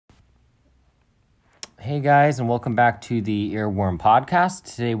Hey guys, and welcome back to the Earworm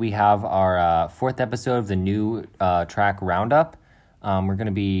Podcast. Today we have our fourth episode of the new track Roundup. We're going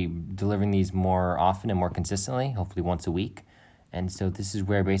to be delivering these more often and more consistently, hopefully once a week. And so this is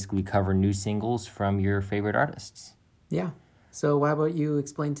where basically we cover new singles from your favorite artists. Yeah. So why about you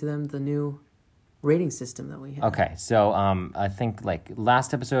explain to them the new rating system that we have? Okay, so I think like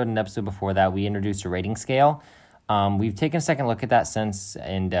last episode and episode before that, we introduced a rating scale. We've taken a second look at that since,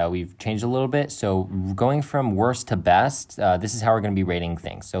 and we've changed a little bit. So going from worst to best, this is how we're going to be rating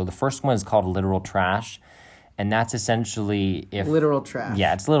things. So the first one is called literal trash, and that's essentially if... Literal trash.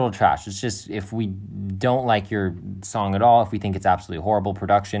 Yeah, it's literal trash. It's just if we don't like your song at all, if we think it's absolutely horrible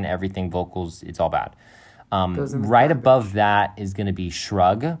production, everything, vocals, it's all bad. Right above that is going to be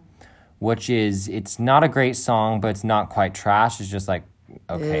Shrug, which is, it's not a great song, but it's not quite trash. It's just like,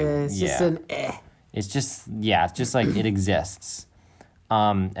 okay, It's just an eh. It's just like it exists.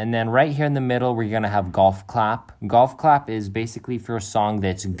 And then right here in the middle, we're going to have Golf Clap. Golf Clap is basically for a song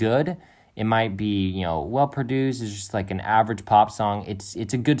that's good. It might be, well produced. It's just like an average pop song. It's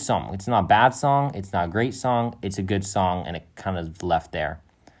a good song. It's not a bad song. It's not a great song. It's a good song, and it kind of left there.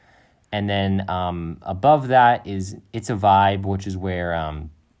 And then above that is It's a Vibe, which is where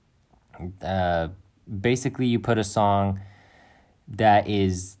basically you put a song that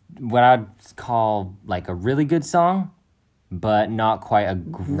is what I'd call like a really good song, but not quite a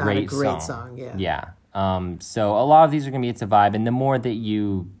great song. Not a great song, yeah. Yeah. So a lot of these are going to be It's a Vibe, and the more that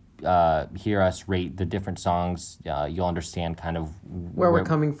you hear us rate the different songs, you'll understand kind of where we're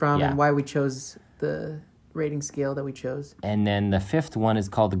coming from and why we chose the rating scale that we chose. And then the fifth one is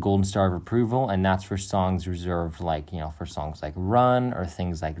called the Golden Star of Approval, and that's for songs reserved for songs like Run or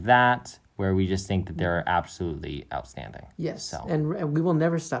things like that, where we just think that they're absolutely outstanding. Yes, so, and we will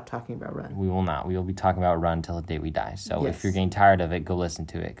never stop talking about Run. We will not. We will be talking about Run till the day we die. So yes. If you're getting tired of it, go listen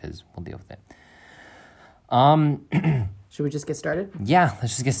to it, because we'll deal with it. Should we just get started? Yeah,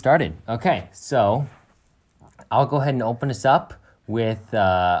 let's just get started. Okay, so I'll go ahead and open us up with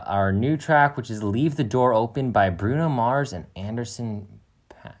our new track, which is Leave the Door Open by Bruno Mars and Anderson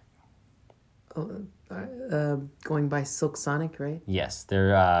 .Paak. Going by Silk Sonic, right? Yes,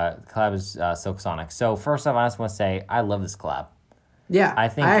 their collab is Silk Sonic. So first off, I just want to say I love this collab. Yeah, I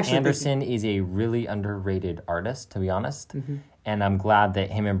think Anderson is a really underrated artist, to be honest. Mm-hmm. And I'm glad that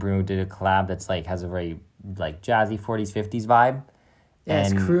him and Bruno did a collab that's like has a very like jazzy 40s, 50s vibe. Yeah,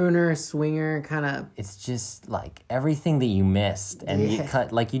 it's crooner, swinger, kind of. It's just like everything that you missed, and you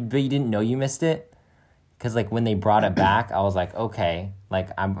didn't know you missed it, because like when they brought it back, I was like, okay, like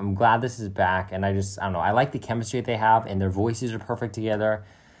I'm glad this is back, and I don't know, I like the chemistry that they have, and their voices are perfect together.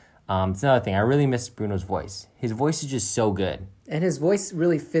 It's another thing, I really miss Bruno's voice. His voice is just so good, and his voice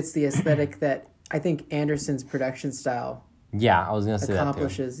really fits the aesthetic that I think Anderson's production style. Yeah, I was going to say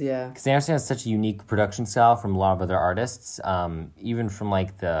accomplishes, that too. Yeah. Because Anderson has such a unique production style from a lot of other artists, even from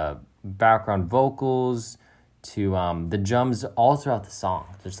like the background vocals to the drums all throughout the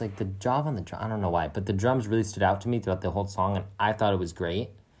song. There's like the job on the drum, I don't know why, but the drums really stood out to me throughout the whole song, and I thought it was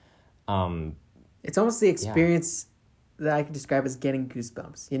great. It's almost the experience that I could describe as getting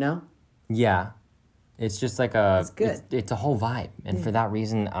goosebumps, you know? Yeah. It's just like it's good. It's a whole vibe, and for that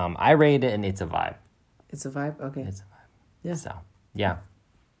reason, I rate it, and it's a vibe. It's a vibe? Okay. It's a vibe. Yeah. So, yeah.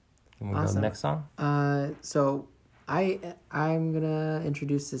 Can we go to the next song? So I'm going to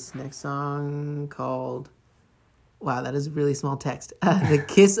introduce this next song called, wow, that is a really small text. The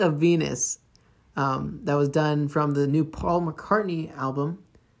Kiss of Venus. That was done from the new Paul McCartney album.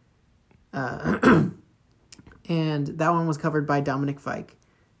 And that one was covered by Dominic Fike.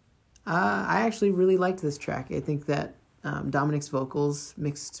 I actually really liked this track. I think that Dominic's vocals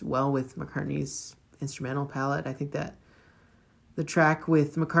mixed well with McCartney's instrumental palette. I think that the track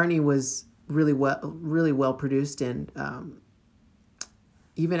with McCartney was really well produced, and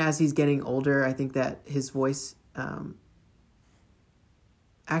even as he's getting older, I think that his voice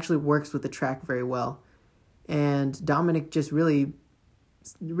actually works with the track very well. And Dominic just really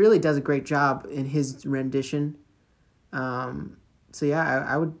does a great job in his rendition. So yeah,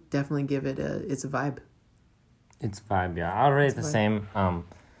 I would definitely give it it's a vibe. It's a vibe, yeah. I'll rate it the same.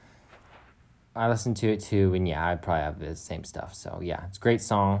 I listened to it too, and yeah, I'd probably have the same stuff. So yeah, it's a great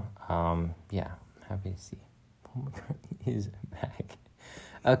song. Yeah, happy to see Paul McCartney is back.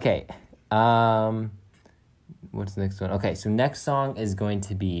 Okay, what's the next one? Okay, so next song is going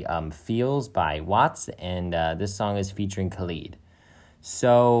to be Feels by Watts, and this song is featuring Khalid.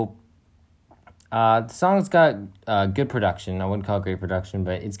 So the song's got good production. I wouldn't call it great production,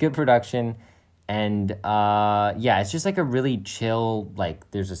 but it's good production. And yeah, it's just like a really chill, like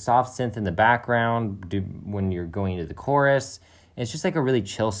there's a soft synth in the background when you're going into the chorus. It's just like a really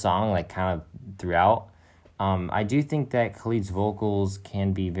chill song, like kind of throughout. I do think that Khalid's vocals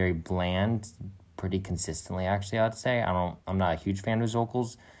can be very bland, pretty consistently. Actually, I'd say I'm not a huge fan of his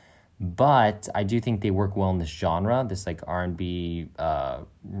vocals, but I do think they work well in this genre, this like R&B,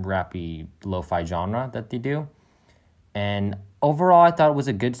 rappy, lo-fi genre that they do. And overall, I thought it was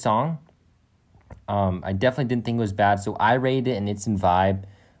a good song. I definitely didn't think it was bad, so I rated it an instant vibe.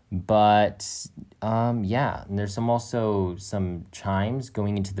 But yeah, and there's also some chimes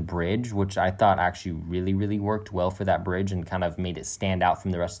going into the bridge, which I thought actually really, really worked well for that bridge and kind of made it stand out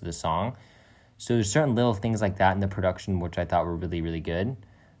from the rest of the song. So there's certain little things like that in the production which I thought were really, really good.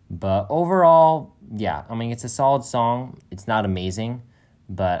 But overall, yeah, I mean, it's a solid song. It's not amazing,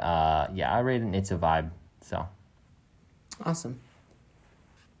 but yeah, I rated it It's a Vibe. So Awesome.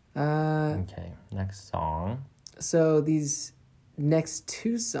 Okay, next song. So these next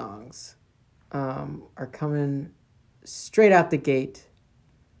two songs are coming straight out the gate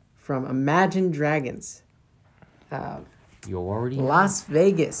from Imagine Dragons. You already know. Las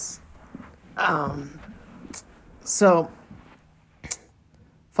Vegas. So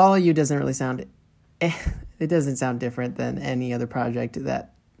Follow You doesn't really sound it doesn't sound different than any other project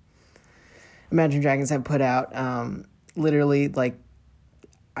that Imagine Dragons have put out. Literally, like,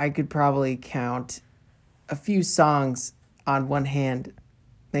 I could probably count a few songs on one hand,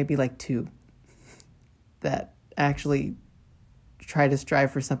 maybe like two, that actually try to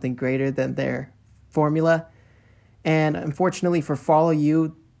strive for something greater than their formula. And unfortunately for Follow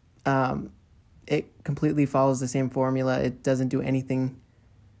You, it completely follows the same formula. It doesn't do anything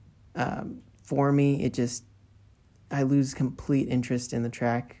for me. I lose complete interest in the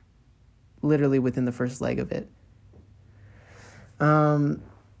track literally within the first leg of it.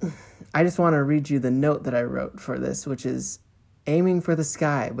 I just want to read you the note that I wrote for this, which is aiming for the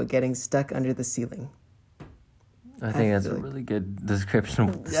sky but getting stuck under the ceiling. I think that's a really good description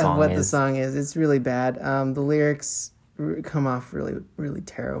of what the song is. It's really bad. The lyrics come off really, really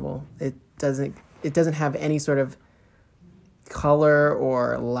terrible. It doesn't have any sort of color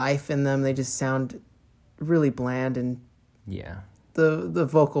or life in them. They just sound really bland, and yeah, the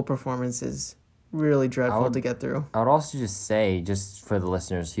vocal performance is really dreadful to get through. I would also just say, just for the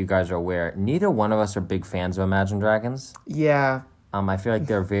listeners, so you guys are aware, neither one of us are big fans of Imagine Dragons. Yeah. I feel like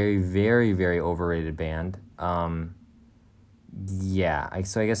they're a very, very, very overrated band. Yeah,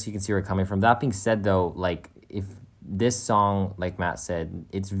 so I guess you can see where we're coming from. That being said, though, like, if this song, like Matt said,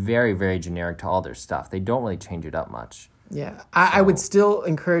 it's very, very generic to all their stuff. They don't really change it up much. Yeah, I would still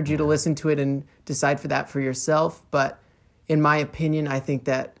encourage you to listen to it and decide for that for yourself. But in my opinion, I think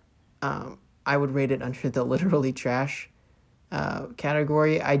that I would rate it under the literally trash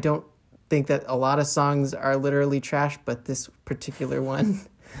category. I don't think that a lot of songs are literally trash, but this particular one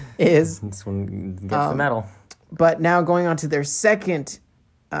is. This one gets the medal. But now going on to their second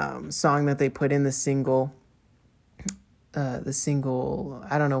song that they put in the single,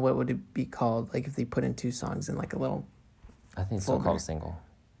 I don't know what would it be called, like if they put in two songs in like a little. I think it's still called a single.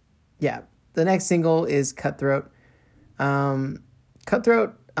 Yeah, the next single is Cutthroat.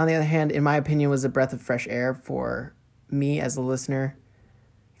 Cutthroat, on the other hand, in my opinion, was a breath of fresh air for me as a listener,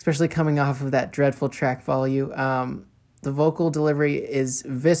 especially coming off of that dreadful track Follow You. The vocal delivery is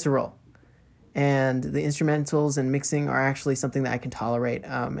visceral, and the instrumentals and mixing are actually something that I can tolerate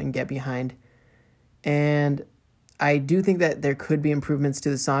and get behind. And I do think that there could be improvements to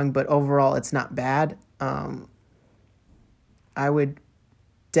the song, but overall it's not bad. I would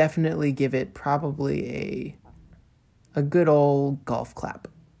definitely give it probably a good old golf clap.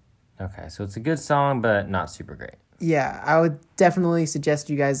 Okay, so it's a good song, but not super great. Yeah, I would definitely suggest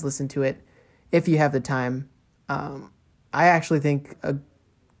you guys listen to it if you have the time. I actually think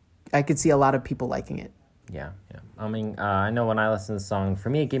I could see a lot of people liking it. Yeah. I mean, I know when I listen to the song, for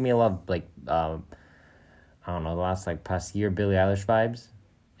me, it gave me a lot of, like, I don't know, the last, like, past year Billie Eilish vibes.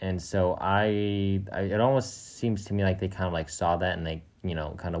 And so it almost seems to me like they kind of, like, saw that and they,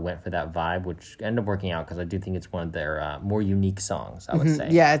 kind of went for that vibe, which ended up working out because I do think it's one of their more unique songs, I would say.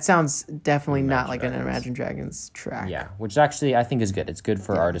 Yeah, it sounds definitely not like an Imagine Dragons track. Yeah, which actually I think is good. It's good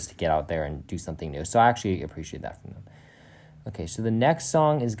for artists to get out there and do something new. So I actually appreciate that from them. Okay, so the next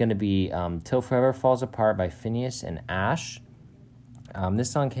song is going to be Till Forever Falls Apart by Phineas and Ash.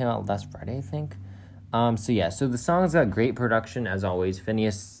 This song came out last Friday, I think. So the song's got great production, as always.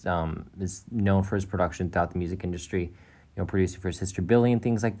 Phineas is known for his production throughout the music industry, producing for his sister Billie and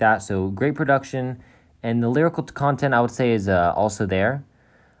things like that. So great production, and the lyrical content, I would say, is also there.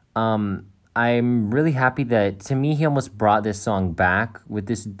 I'm really happy that, to me, he almost brought this song back with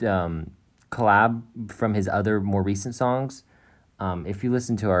this collab from his other more recent songs. If you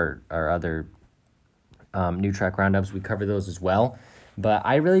listen to our other new track roundups, we cover those as well. But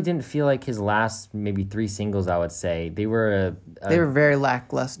I really didn't feel like his last maybe 3 singles, I would say, they were very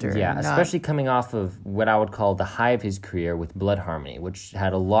lackluster. yeah, especially coming off of what I would call the high of his career with Blood Harmony, which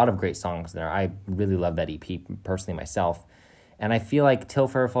had a lot of great songs there. I really love that EP personally myself. And I feel like Till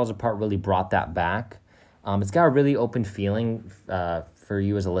Forever Falls Apart really brought that back. It's got a really open feeling for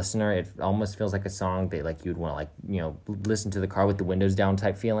you as a listener. It almost feels like a song that like you'd want to listen to the car with the windows down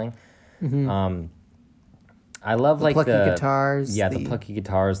type feeling. Mm-hmm. I love the plucky guitars. Yeah, the plucky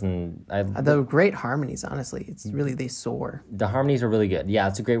guitars and the great harmonies. Honestly, it's really they soar. The harmonies are really good. Yeah,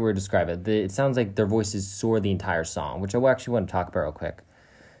 it's a great word to describe it. It sounds like their voices soar the entire song, which I actually want to talk about real quick.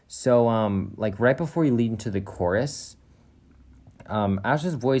 So, like right before you lead into the chorus,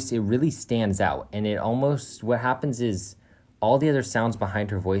 Asha's voice, it really stands out, and it almost what happens is all the other sounds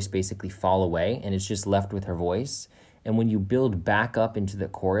behind her voice basically fall away, and it's just left with her voice. And when you build back up into the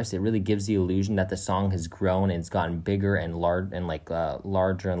chorus, it really gives the illusion that the song has grown and it's gotten bigger and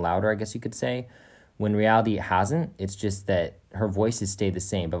larger and louder, I guess you could say. When in reality, it hasn't. It's just that her voice has stayed the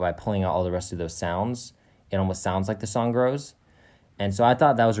same, but by pulling out all the rest of those sounds, it almost sounds like the song grows. And so I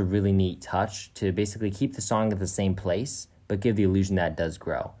thought that was a really neat touch to basically keep the song at the same place, but give the illusion that it does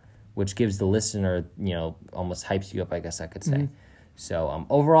grow, which gives the listener, almost hypes you up, I guess I could say. Mm-hmm. So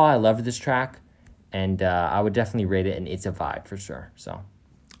overall, I loved this track. And I would definitely rate it, and it's a vibe for sure. So,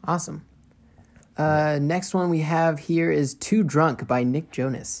 awesome. Next one we have here is "Too Drunk" by Nick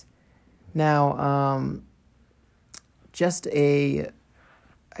Jonas. Now, just a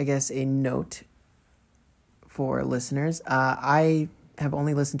note for listeners. I have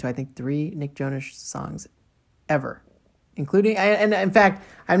only listened to 3 Nick Jonas songs ever, including and in fact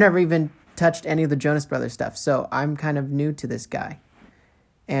I've never even touched any of the Jonas Brothers stuff. So I'm kind of new to this guy,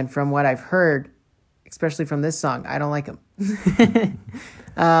 and from what I've heard, especially from this song, I don't like him.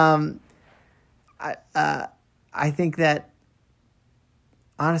 I think that,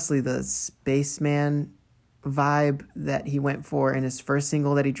 honestly, the spaceman vibe that he went for in his first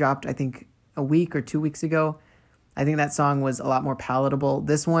single that he dropped, I think, a week or 2 weeks ago, I think that song was a lot more palatable.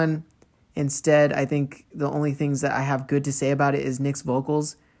 This one, instead, I think the only things that I have good to say about it is Nick's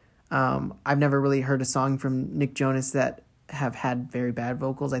vocals. I've never really heard a song from Nick Jonas that have had very bad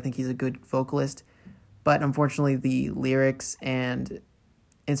vocals. I think he's a good vocalist. But unfortunately, the lyrics and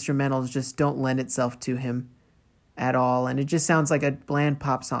instrumentals just don't lend itself to him at all. And it just sounds like a bland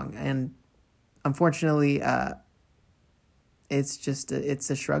pop song. And unfortunately, it's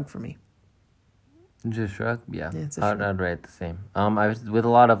a shrug for me. Just shrug? Yeah. I'd rate it the same. I was with a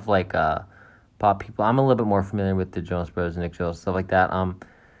lot of pop people. I'm a little bit more familiar with the Jonas Brothers and Nick Jonas, stuff like that.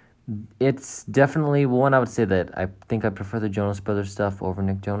 It's definitely one I would say that I think I prefer the Jonas Brothers stuff over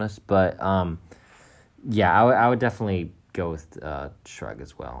Nick Jonas, but yeah, I would definitely go with Shrug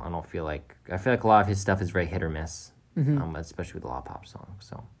as well. I feel like a lot of his stuff is very hit or miss, mm-hmm. Especially with a lot of pop songs.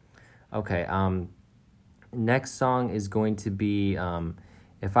 So, okay. Next song is going to be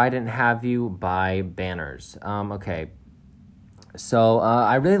 "If I Didn't Have You" by Banners. Okay. So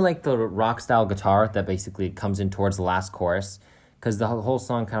I really like the rock style guitar that basically comes in towards the last chorus, because the whole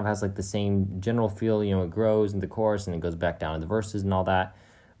song kind of has the same general feel. It grows in the chorus and it goes back down to the verses and all that.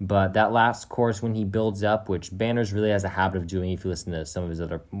 But that last chorus, when he builds up, which Banners really has a habit of doing if you listen to some of his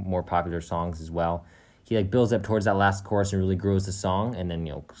other more popular songs as well, he builds up towards that last chorus and really grows the song, and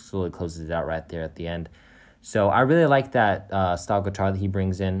then slowly closes it out right there at the end. So I really like that style guitar that he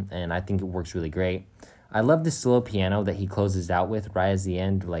brings in, and I think it works really great. I love the slow piano that he closes out with right as the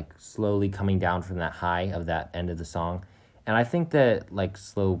end, slowly coming down from that high of that end of the song. And I think that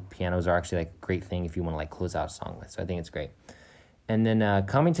slow pianos are actually a great thing if you want to close out a song with. So I think it's great. And then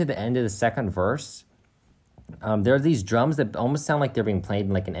coming to the end of the second verse, there are these drums that almost sound like they're being played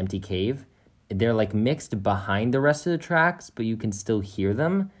in an empty cave. They're mixed behind the rest of the tracks, but you can still hear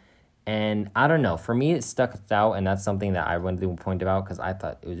them. And I don't know, for me it stuck out, and that's something that I wanted to point out because I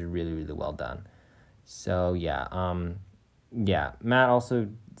thought it was really, really well done. So yeah, Matt also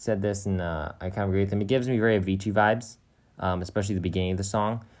said this, and I kind of agree with him. It gives me very Avicii vibes, especially the beginning of the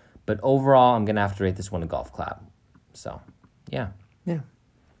song. But overall, I'm gonna have to rate this one a golf clap. So. Yeah.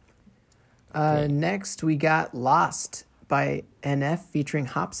 Okay. Next, we got "Lost" by NF featuring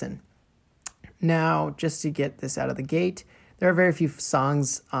Hobson. Now, just to get this out of the gate, there are very few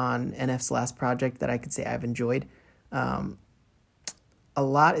songs on NF's last project that I could say I've enjoyed. A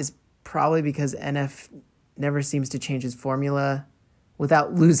lot is probably because NF never seems to change his formula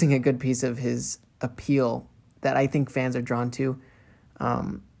without losing a good piece of his appeal that I think fans are drawn to.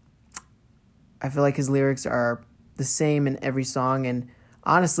 I feel like his lyrics are the same in every song, and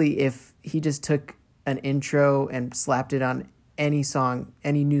honestly, if he just took an intro and slapped it on any song,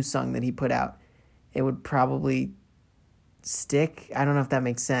 any new song that he put out, it would probably stick. I don't know if that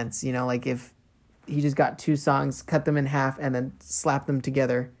makes sense. You know, like if he just got 2 songs, cut them in half, and then slapped them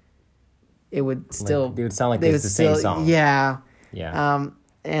together, it would still... Like, it would sound like it's the same song. Yeah. Yeah.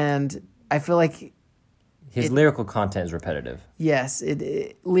 And I feel like... His lyrical content is repetitive. Yes.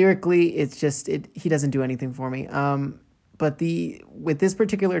 Lyrically, it's just... he doesn't do anything for me. But with this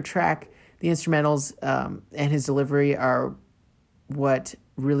particular track, the instrumentals and his delivery are what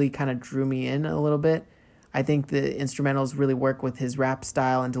really kind of drew me in a little bit. I think the instrumentals really work with his rap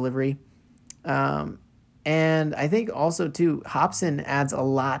style and delivery. And I think also, too, Hopsin adds a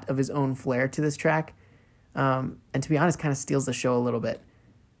lot of his own flair to this track. And to be honest, kind of steals the show a little bit.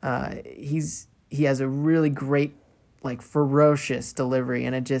 He has a really great, like, ferocious delivery,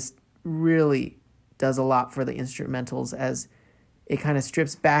 and it just really does a lot for the instrumentals as it kind of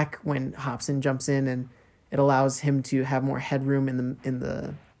strips back when Hopsin jumps in, and it allows him to have more headroom in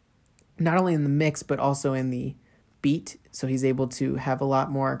the not only in the mix but also in the beat, so he's able to have a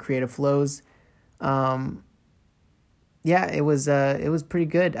lot more creative flows. It was pretty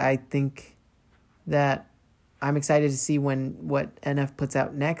good. I think that I'm excited to see what NF puts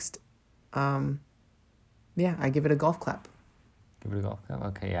out next. I give it a golf clap. Give it a golf clap.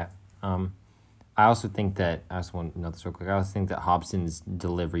 Okay, yeah. I also think that I just want to note this real quick. I also think that Hopsin's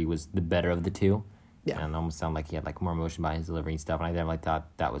delivery was the better of the two. Yeah, and it almost sounded like he had like more emotion behind his delivery and stuff. And I never like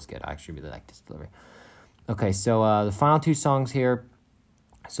that was good. I actually really liked his delivery. Okay, so the final 2 songs here.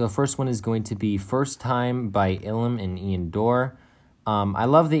 So the first one is going to be "First Time" by Ilum and Ian Dorr. I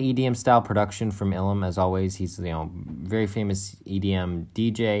love the EDM style production from Ilum as always. He's very famous EDM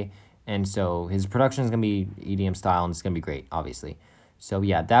DJ, and so his production is gonna be EDM style and it's gonna be great, obviously. So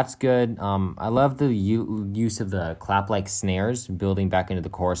yeah, that's good. I love the use of the clap-like snares building back into the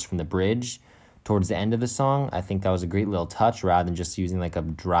chorus from the bridge towards the end of the song. I think that was a great little touch rather than just using like a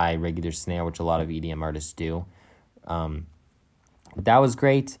dry regular snare, which a lot of EDM artists do. That was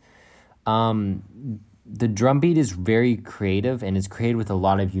great. The drum beat is very creative and it's created with a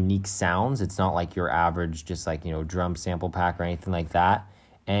lot of unique sounds. It's not like your average just like, drum sample pack or anything like that.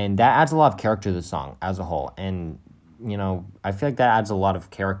 And that adds a lot of character to the song as a whole. And I feel like that adds a lot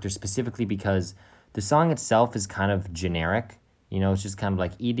of character specifically because the song itself is kind of generic. It's just kind of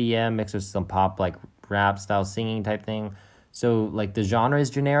like EDM mixed with some pop, like rap style singing type thing. So like the genre is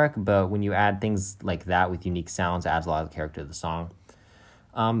generic, but when you add things like that with unique sounds, it adds a lot of character to the song.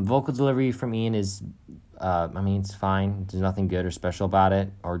 Vocal delivery from Ian is, it's fine. There's nothing good or special about it,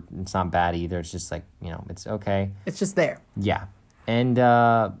 or it's not bad either. It's just like, it's okay. It's just there. Yeah. And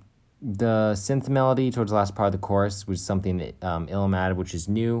the synth melody towards the last part of the chorus was something that Ilum added, which is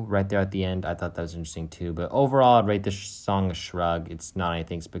new right there at the end. I thought that was interesting too. But overall, I'd rate this song a shrug. It's not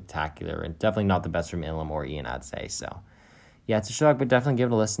anything spectacular, and definitely not the best from Ilum or Ian, I'd say. So, yeah, it's a shrug, but definitely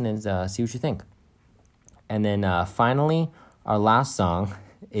give it a listen and see what you think. And then finally, our last song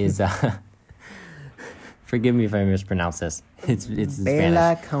is... forgive me if I mispronounce this. It's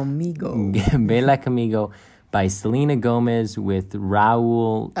Baila Conmigo. Baila Conmigo by Selena Gomez with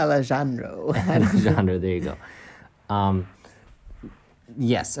Raul Alejandro. There you go.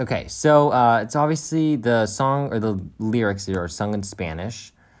 Yes, okay. So it's obviously the song or the lyrics are sung in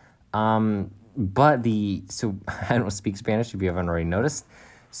Spanish. But I don't speak Spanish if you haven't already noticed.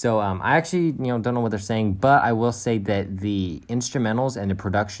 So I actually, don't know what they're saying, but I will say that the instrumentals and the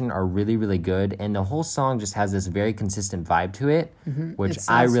production are really, really good, and the whole song just has this very consistent vibe to it, which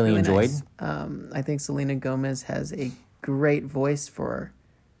I really enjoyed. Nice. I think Selena Gomez has a great voice for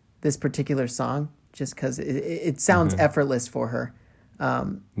this particular song, just because it sounds effortless for her.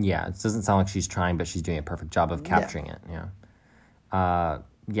 Yeah, it doesn't sound like she's trying, but she's doing a perfect job of capturing it.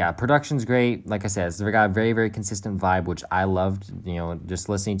 Yeah, production's great. Like I said, it's got a very, very consistent vibe, which I loved. Just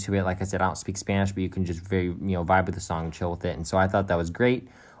listening to it. Like I said, I don't speak Spanish, but you can just very, vibe with the song and chill with it. And so I thought that was great.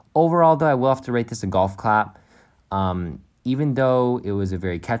 Overall, though, I will have to rate this a golf clap. Even though it was a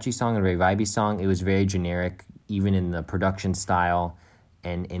very catchy song and a very vibey song, it was very generic, even in the production style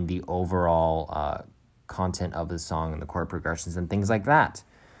and in the overall content of the song and the chord progressions and things like that.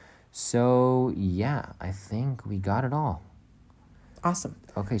 So, yeah, I think we got it all. Awesome.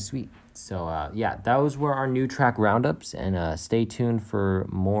 Okay, sweet. So, those were our new track roundups, and stay tuned for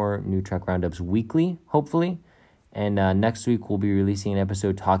more new track roundups weekly, hopefully. And next week, we'll be releasing an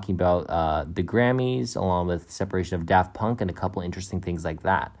episode talking about the Grammys, along with separation of Daft Punk and a couple interesting things like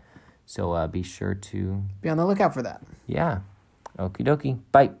that. So, be sure to... be on the lookout for that. Yeah. Okie dokie.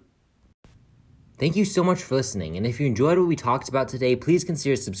 Bye. Thank you so much for listening, and if you enjoyed what we talked about today, please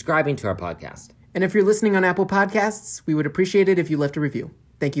consider subscribing to our podcast. And if you're listening on Apple Podcasts, we would appreciate it if you left a review.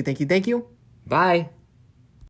 Thank you, thank you, thank you. Bye.